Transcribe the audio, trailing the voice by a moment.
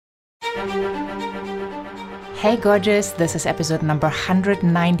Hey gorgeous, this is episode number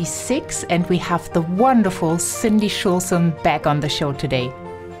 196 and we have the wonderful Cindy Schulson back on the show today.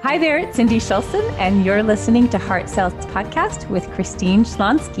 Hi there, it's Cindy Schulson and you're listening to Heart Sells Podcast with Christine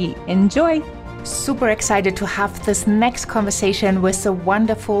Schlonsky. Enjoy. Super excited to have this next conversation with the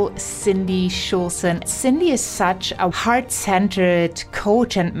wonderful Cindy Schulson. Cindy is such a heart-centered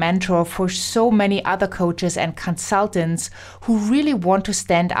coach and mentor for so many other coaches and consultants who really want to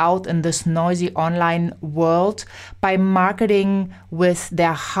stand out in this noisy online world by marketing with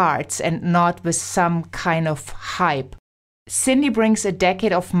their hearts and not with some kind of hype. Cindy brings a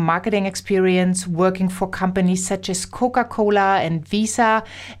decade of marketing experience working for companies such as Coca-Cola and Visa,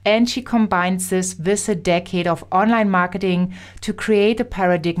 and she combines this with a decade of online marketing to create a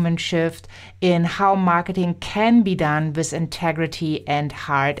paradigm shift in how marketing can be done with integrity and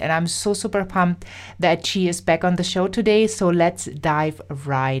heart. And I'm so super pumped that she is back on the show today, so let's dive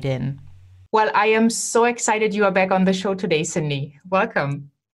right in. Well, I am so excited you are back on the show today, Cindy.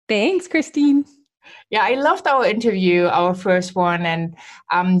 Welcome. Thanks, Christine. Yeah, I loved our interview, our first one, and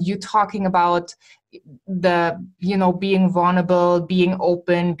you talking about being vulnerable, being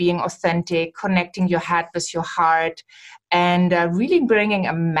open, being authentic, connecting your head with your heart, and really bringing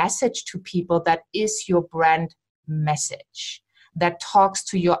a message to people that is your brand message, that talks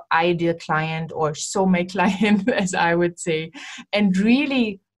to your ideal client or soulmate client, as I would say, and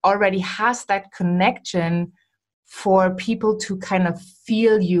really already has that connection for people to kind of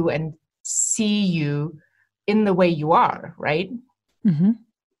feel you and see you in the way you are, right? Mm-hmm.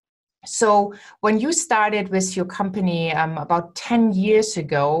 So when you started with your company about 10 years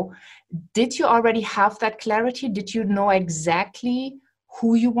ago, did you already have that clarity? Did you know exactly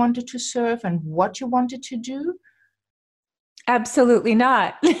who you wanted to serve and what you wanted to do? Absolutely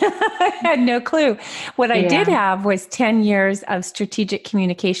not. I had no clue. What I did have was 10 years of strategic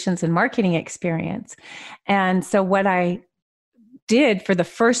communications and marketing experience. And so what I did for the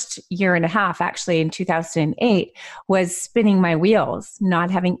first year and a half, actually in 2008, was spinning my wheels,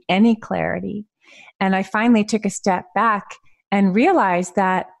 not having any clarity. And I finally took a step back and realized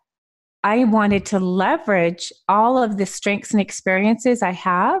that I wanted to leverage all of the strengths and experiences I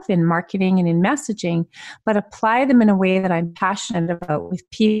have in marketing and in messaging, but apply them in a way that I'm passionate about with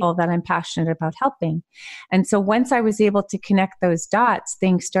people that I'm passionate about helping. And so once I was able to connect those dots,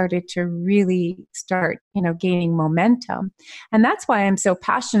 things started to really start, gaining momentum. And that's why I'm so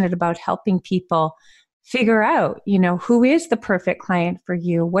passionate about helping people figure out, who is the perfect client for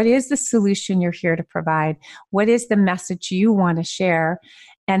you? What is the solution you're here to provide? What is the message you want to share?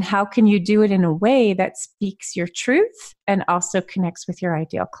 And how can you do it in a way that speaks your truth and also connects with your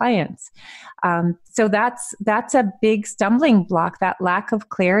ideal clients? So that's a big stumbling block, that lack of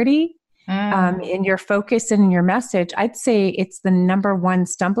clarity in your focus and in your message. I'd say it's the number one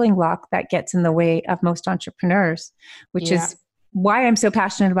stumbling block that gets in the way of most entrepreneurs, which is why I'm so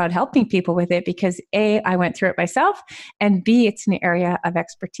passionate about helping people with it, because A, I went through it myself, and B, it's an area of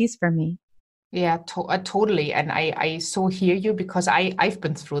expertise for me. Yeah, totally. And I so hear you because I've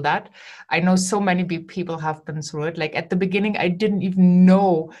been through that. I know so many people have been through it. Like at the beginning, I didn't even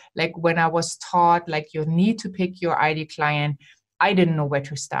know, like when I was taught, like you need to pick your ideal client, I didn't know where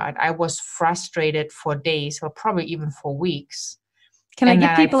to start. I was frustrated for days or probably even for weeks. Can I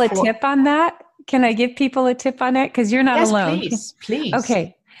give people a tip on that? Can I give people a tip on it? Because you're not alone. Please.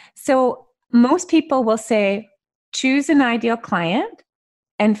 Okay. So most people will say, choose an ideal client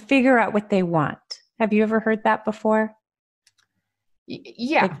and figure out what they want. Have you ever heard that before?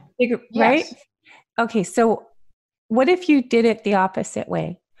 Yeah. Right? Okay, so what if you did it the opposite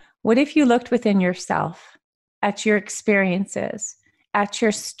way? What if you looked within yourself, at your experiences, at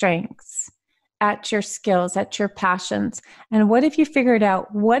your strengths, at your skills, at your passions, and what if you figured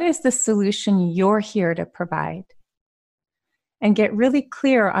out what is the solution you're here to provide? And get really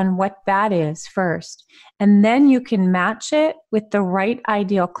clear on what that is first. And then you can match it with the right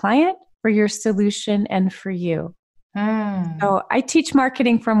ideal client for your solution and for you. So I teach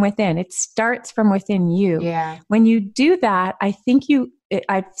marketing from within. It starts from within you. Yeah. When you do that, I think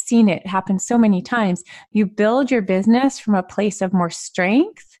I've seen it happen so many times. You build your business from a place of more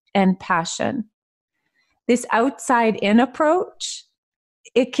strength and passion. This outside in approach,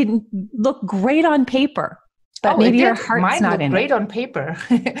 it can look great on paper. But maybe your heart's not in it. Great on paper.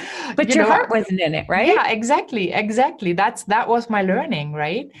 But your heart wasn't in it, right? Yeah, exactly. That was my learning,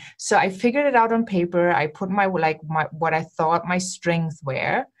 right? So I figured it out on paper. I put my what I thought my strengths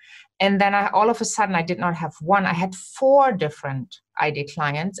were. And then all of a sudden I did not have one. I had 4 different ideal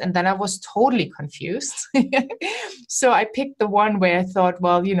clients. And then I was totally confused. So I picked the one where I thought,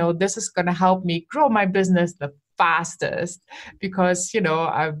 well, this is going to help me grow my business the fastest because,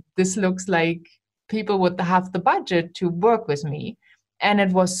 this looks like people would have the budget to work with me. And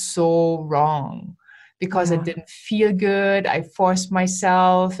it was so wrong because it didn't feel good. I forced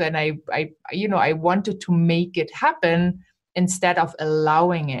myself and I wanted to make it happen instead of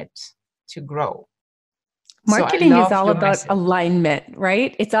allowing it to grow. Marketing is all about alignment,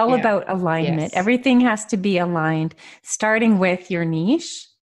 right? It's all about alignment. Yes. Everything has to be aligned, starting with your niche.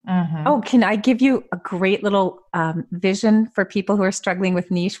 Mm-hmm. Oh, can I give you a great little vision for people who are struggling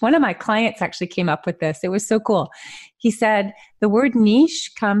with niche? One of my clients actually came up with this. It was so cool. He said the word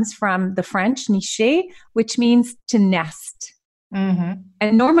niche comes from the French nicher, which means to nest. Mm-hmm.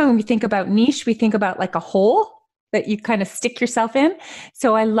 And normally when we think about niche, we think about like a hole that you kind of stick yourself in.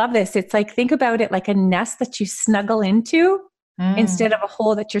 So I love this. It's like, think about it like a nest that you snuggle into instead of a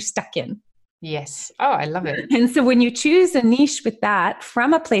hole that you're stuck in. Yes. Oh, I love it. And so when you choose a niche with that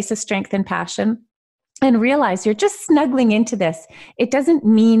from a place of strength and passion and realize you're just snuggling into this, it doesn't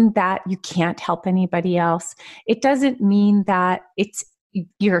mean that you can't help anybody else. It doesn't mean that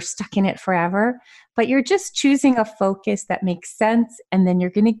you're stuck in it forever, but you're just choosing a focus that makes sense. And then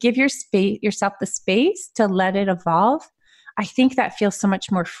you're going to give yourself the space to let it evolve. I think that feels so much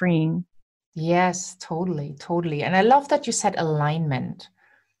more freeing. Yes, totally, totally. And I love that you said alignment.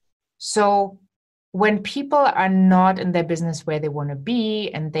 So when people are not in their business where they want to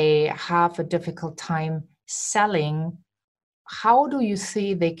be and they have a difficult time selling, how do you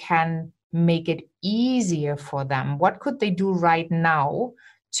see they can make it easier for them? What could they do right now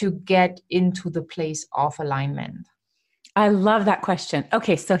to get into the place of alignment? I love that question.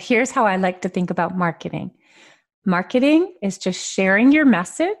 Okay, so here's how I like to think about marketing. Marketing is just sharing your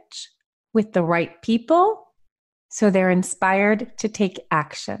message with the right people so they're inspired to take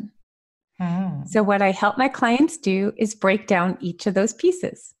action. So what I help my clients do is break down each of those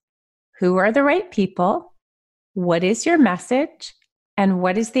pieces. Who are the right people? What is your message? And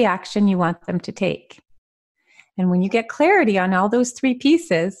what is the action you want them to take? And when you get clarity on all those three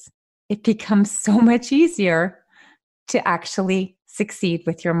pieces, it becomes so much easier to actually succeed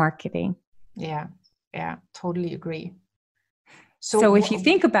with your marketing. Yeah, totally agree. So if you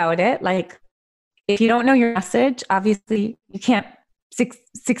think about it, like if you don't know your message, obviously you can't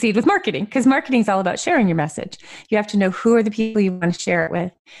succeed with marketing because marketing is all about sharing your message. You have to know who are the people you want to share it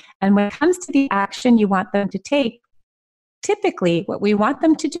with. And when it comes to the action you want them to take, typically what we want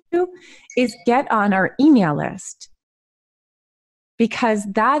them to do is get on our email list because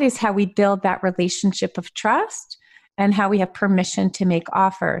that is how we build that relationship of trust and how we have permission to make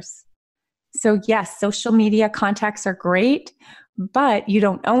offers. So yes, social media contacts are great, but you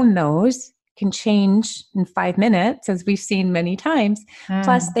don't own those. Can change in 5 minutes, as we've seen many times.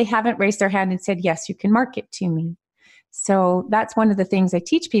 Plus, they haven't raised their hand and said, yes, you can market to me. So that's one of the things I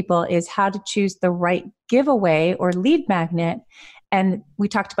teach people is how to choose the right giveaway or lead magnet. And we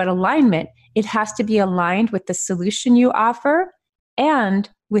talked about alignment. It has to be aligned with the solution you offer and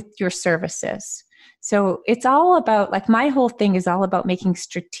with your services. So it's all about, like my whole thing is all about making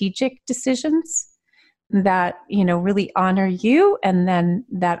strategic decisions that, really honor you and then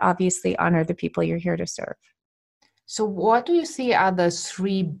that obviously honor the people you're here to serve. So what do you see are the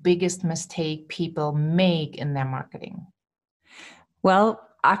 3 biggest mistakes people make in their marketing? Well,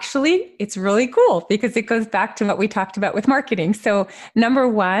 actually, it's really cool because it goes back to what we talked about with marketing. So number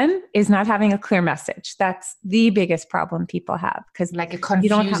 1 is not having a clear message. That's the biggest problem people have because like a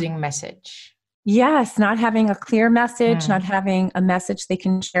confusing message. Yes, not having a clear message, not having a message they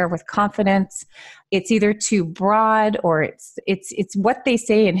can share with confidence. It's either too broad or it's what they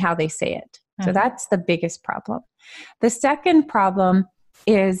say and how they say it. So that's the biggest problem. The second problem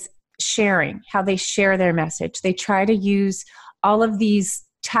is sharing, how they share their message. They try to use all of these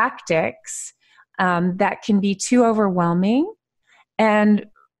tactics that can be too overwhelming and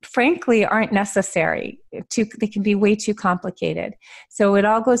frankly aren't necessary. They can be way too complicated. So it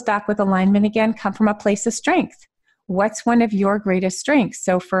all goes back with alignment again, come from a place of strength. What's one of your greatest strengths?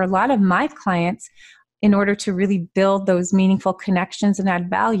 So for a lot of my clients, in order to really build those meaningful connections and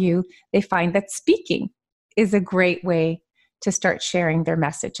add value, they find that speaking is a great way to start sharing their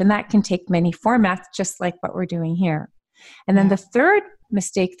message. And that can take many formats, just like what we're doing here. And then the third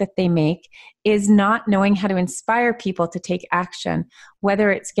mistake that they make is not knowing how to inspire people to take action,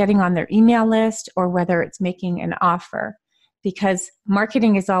 whether it's getting on their email list or whether it's making an offer. Because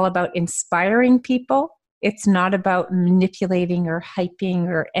marketing is all about inspiring people. It's not about manipulating or hyping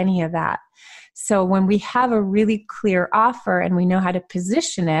or any of that. So when we have a really clear offer and we know how to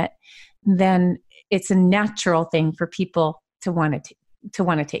position it, then it's a natural thing for people to want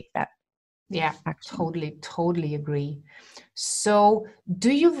to take that. Yeah, totally agree. So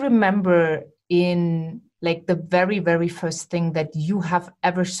do you remember in like the very, very first thing that you have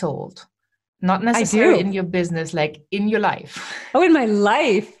ever sold? Not I necessarily do. in your business, like in your life. Oh, in my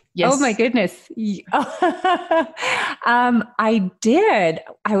life. Oh my Yes. goodness. I did.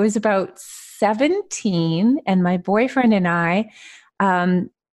 I was about 17 and my boyfriend and I um,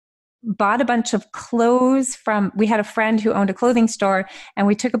 bought a bunch of clothes we had a friend who owned a clothing store, and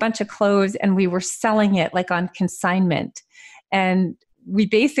we took a bunch of clothes and we were selling it like on consignment. And we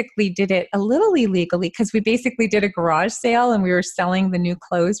basically did it a little illegally because we basically did a garage sale and we were selling the new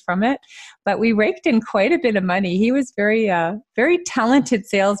clothes from it. But we raked in quite a bit of money. He was very talented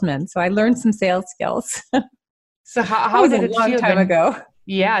salesman. So I learned some sales skills. So That how was a did it long feel time when, ago.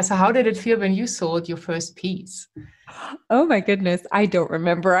 yeah, so how did it feel when you sold your first piece? Oh my goodness. I don't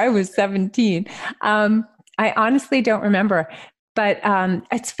remember. I was 17. I honestly don't remember. But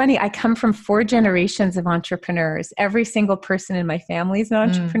it's funny. I come from 4 generations of entrepreneurs. Every single person in my family is an Mm.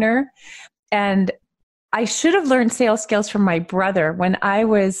 entrepreneur. And I should have learned sales skills from my brother when I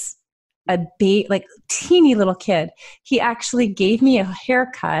was like teeny little kid. He actually gave me a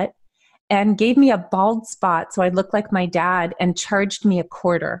haircut and gave me a bald spot so I looked like my dad and charged me a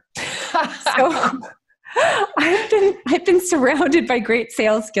quarter. So I've been surrounded by great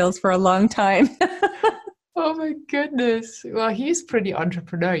sales skills for a long time. Oh my goodness. Well, he's pretty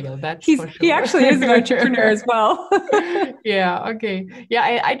entrepreneurial, that's for He sure. actually is an entrepreneur as well. Yeah, okay.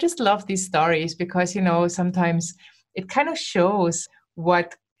 Yeah, I just love these stories because, sometimes it kind of shows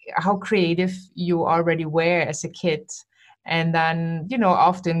how creative you already were as a kid. And then,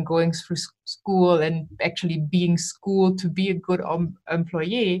 often going through school and actually being schooled to be a good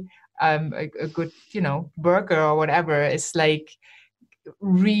employee, a good, worker or whatever, is like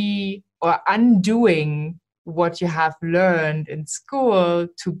or undoing what you have learned in school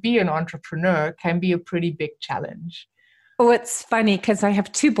to be an entrepreneur can be a pretty big challenge. Well, it's funny because I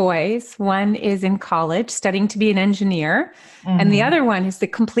have 2 boys. One is in college studying to be an engineer, and the Hmm. other one is the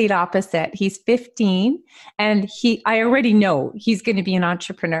complete opposite. He's 15, and I already know he's going to be an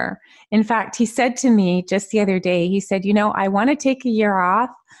entrepreneur. In fact, he said to me just the other day, he said, I want to take a year off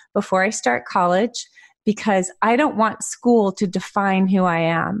before I start college because I don't want school to define who I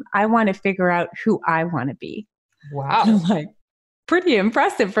am. I want to figure out who I want to be. I'm Wow. like, pretty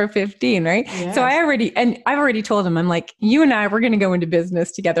impressive for 15, right? So Yes. I've already told him, I'm like, you and I, we're going to go into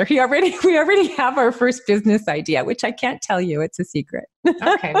business together. We already have our first business idea, which I can't tell you. It's a secret.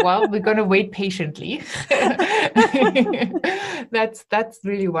 Okay, well, we're going to wait patiently. That's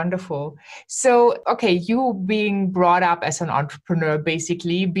really wonderful. So, okay, you being brought up as an entrepreneur,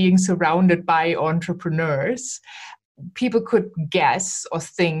 basically being surrounded by entrepreneurs, people could guess or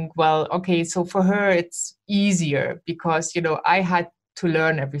think, well, okay, so for her it's easier because, I had to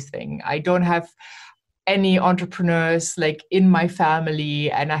learn everything. I don't have any entrepreneurs like in my family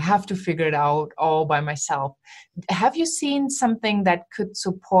and I have to figure it out all by myself. Have you seen something that could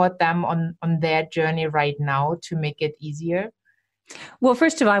support them on their journey right now to make it easier? Well,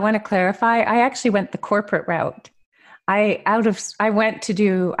 first of all, I want to clarify. I actually went the corporate route. I went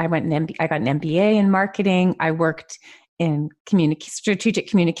an I got an MBA in marketing. I worked in strategic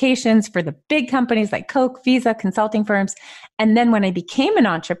communications for the big companies like Coke, Visa, consulting firms. And then when I became an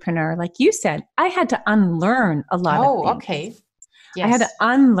entrepreneur, like you said, I had to unlearn a lot of Oh, things. okay. I had to Yes.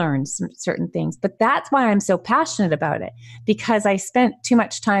 unlearn some certain things, but that's why I'm so passionate about it, because I spent too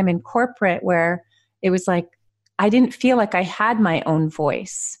much time in corporate where it was like I didn't feel like I had my own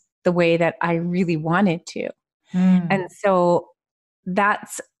voice the way that I really wanted to. Hmm. And so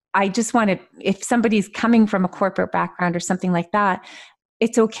I just wanted, if somebody's coming from a corporate background or something like that,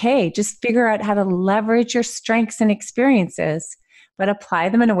 it's okay. Just figure out how to leverage your strengths and experiences, but apply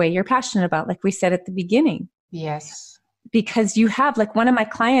them in a way you're passionate about, like we said at the beginning. Yes. Because you have, like one of my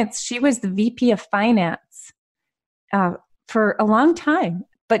clients, she was the VP of finance uh, for a long time,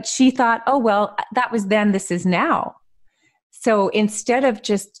 but she thought, oh, well, that was then, this is now. So instead of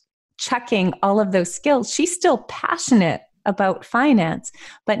just chucking all of those skills, she's still passionate about finance,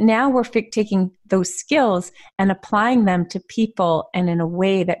 but now we're taking those skills and applying them to people and in a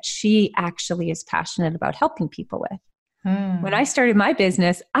way that she actually is passionate about helping people with. When I Hmm. started my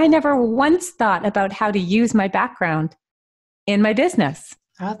business, I never once thought about how to use my background in my business.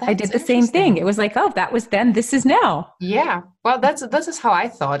 Oh, I that's did the same thing. It interesting. was like, oh, that was then, this is now. Yeah. Well, this is how I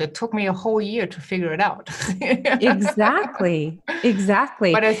thought. It took me a whole year to figure it out. Exactly. But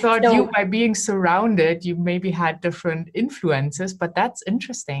Exactly. I thought you, So, by being surrounded, you maybe had different influences, but that's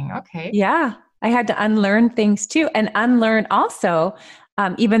interesting. Okay. yeah, I had to unlearn things too, and unlearn also,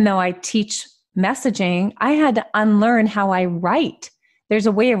 even though I teach messaging, I had to unlearn how I write there's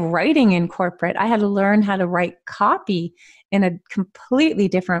a way of writing in corporate. I had to learn how to write copy in a completely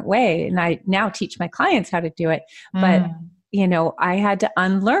different way. And I now teach my clients how to do it. But, I had to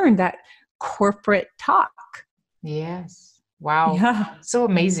unlearn that corporate talk. Yes. Wow. Yeah. So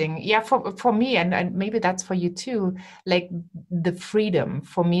amazing. Yeah. For me, and maybe that's for you too, like the freedom,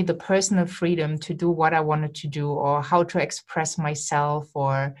 for me, the personal freedom to do what I wanted to do, or how to express myself,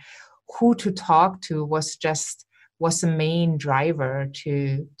 or who to talk to was the main driver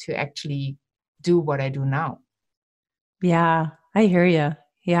to actually do what I do now. Yeah, I hear you.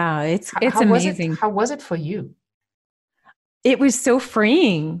 Yeah, it's amazing. How was it for you? It was so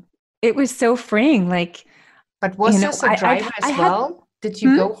freeing. Like, but was this a driver as well? Did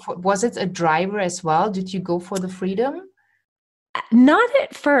you go for, was it a driver as well? Did you go for the freedom? Not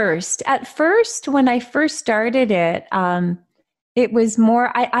at first. At first, when I first started it, it was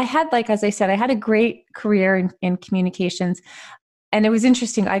more, I had, like, as I said, I had a great career in communications. And it was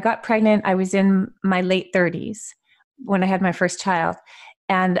interesting. I got pregnant. I was in my late 30s when I had my first child.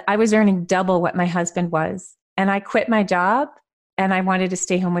 And I was earning double what my husband was. And I quit my job and I wanted to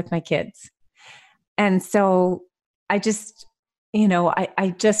stay home with my kids. And so I just,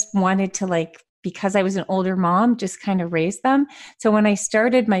 I just wanted to, like, because I was an older mom, just kind of raise them. So when I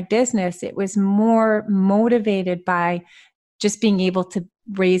started my business, it was more motivated by just being able to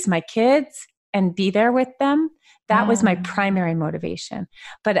raise my kids and be there with them. That was my primary motivation.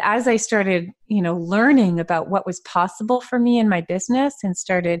 But as I started, learning about what was possible for me in my business and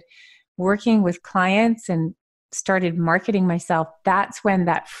started working with clients and started marketing myself, that's when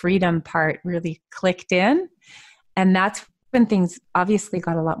that freedom part really clicked in. And that's when things obviously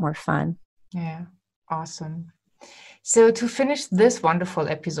got a lot more fun. Yeah, awesome. So to finish this wonderful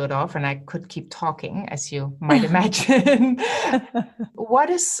episode off, and I could keep talking, as you might imagine, what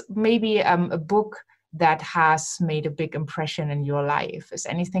is maybe a book that has made a big impression in your life? Is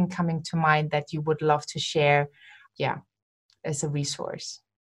anything coming to mind that you would love to share? Yeah, as a resource.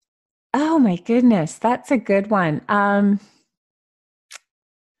 Oh my goodness, that's a good one.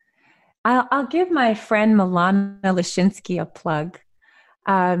 I'll give my friend Milana Leshinsky a plug.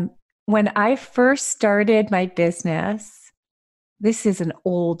 When I first started my business, this is an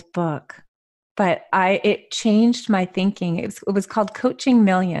old book, but it changed my thinking. It was called Coaching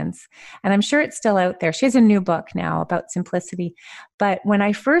Millions, and I'm sure it's still out there. She has a new book now about simplicity. But when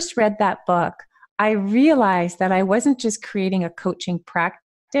I first read that book, I realized that I wasn't just creating a coaching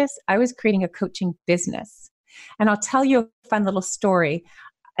practice, I was creating a coaching business. And I'll tell you a fun little story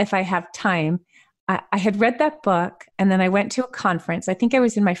if I have time. I had read that book, and then I went to a conference. I think I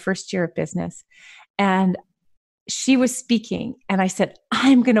was in my first year of business, and she was speaking, and I said,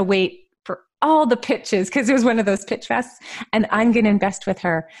 I'm going to wait for all the pitches, because it was one of those pitch fests, and I'm going to invest with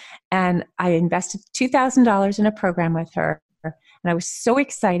her. And I invested $2,000 in a program with her, and I was so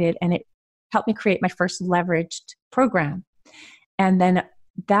excited, and it helped me create my first leveraged program. And then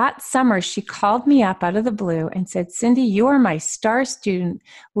that summer, she called me up out of the blue and said, Cindy, you are my star student.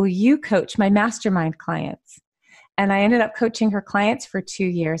 Will you coach my mastermind clients? And I ended up coaching her clients for 2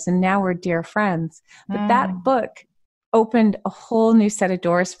 years, and now we're dear friends. But that book opened a whole new set of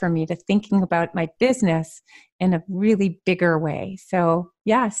doors for me to thinking about my business in a really bigger way. So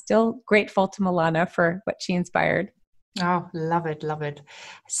yeah, still grateful to Milana for what she inspired. Oh, love it, love it.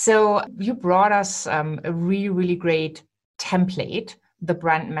 So you brought us a really, really great template, the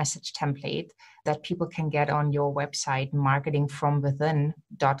brand message template that people can get on your website,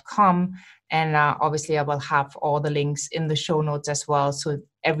 marketingfromwithin.com. And obviously I will have all the links in the show notes as well. So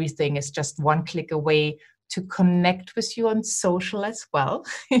everything is just one click away to connect with you on social as well.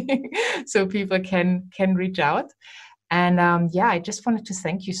 So people can reach out. And I just wanted to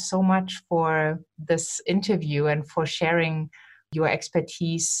thank you so much for this interview and for sharing your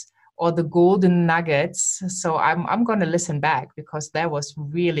expertise or the golden nuggets. So I'm going to listen back, because there was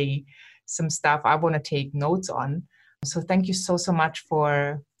really some stuff I want to take notes on. So thank you so much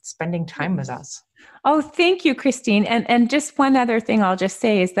for spending time with us. Oh, thank you, Christine. And just one other thing I'll just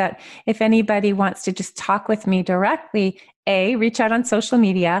say is that if anybody wants to just talk with me directly, reach out on social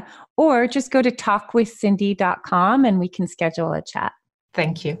media, or just go to talkwithcindy.com and we can schedule a chat.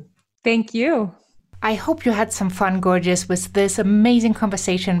 Thank you. Thank you. I hope you had some fun, gorgeous, with this amazing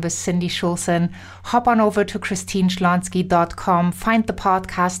conversation with Cindy Schulzen. Hop on over to christineschlonski.com, find the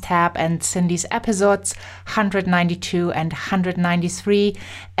podcast tab and Cindy's episodes 192 and 193.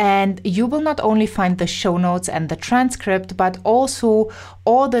 And you will not only find the show notes and the transcript, but also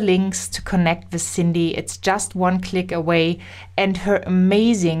all the links to connect with Cindy. It's just one click away. And her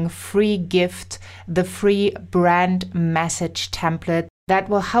amazing free gift, the free brand message template, that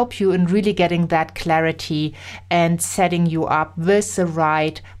will help you in really getting that clarity and setting you up with the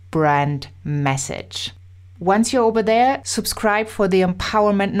right brand message. Once you're over there, subscribe for the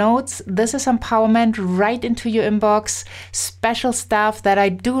empowerment notes. This is empowerment right into your inbox. Special stuff that I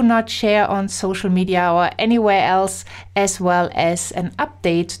do not share on social media or anywhere else, as well as an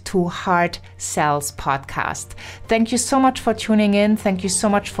update to Heart Sells podcast. Thank you so much for tuning in. Thank you so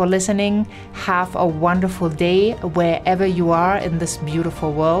much for listening. Have a wonderful day wherever you are in this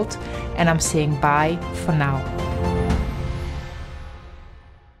beautiful world. And I'm saying bye for now.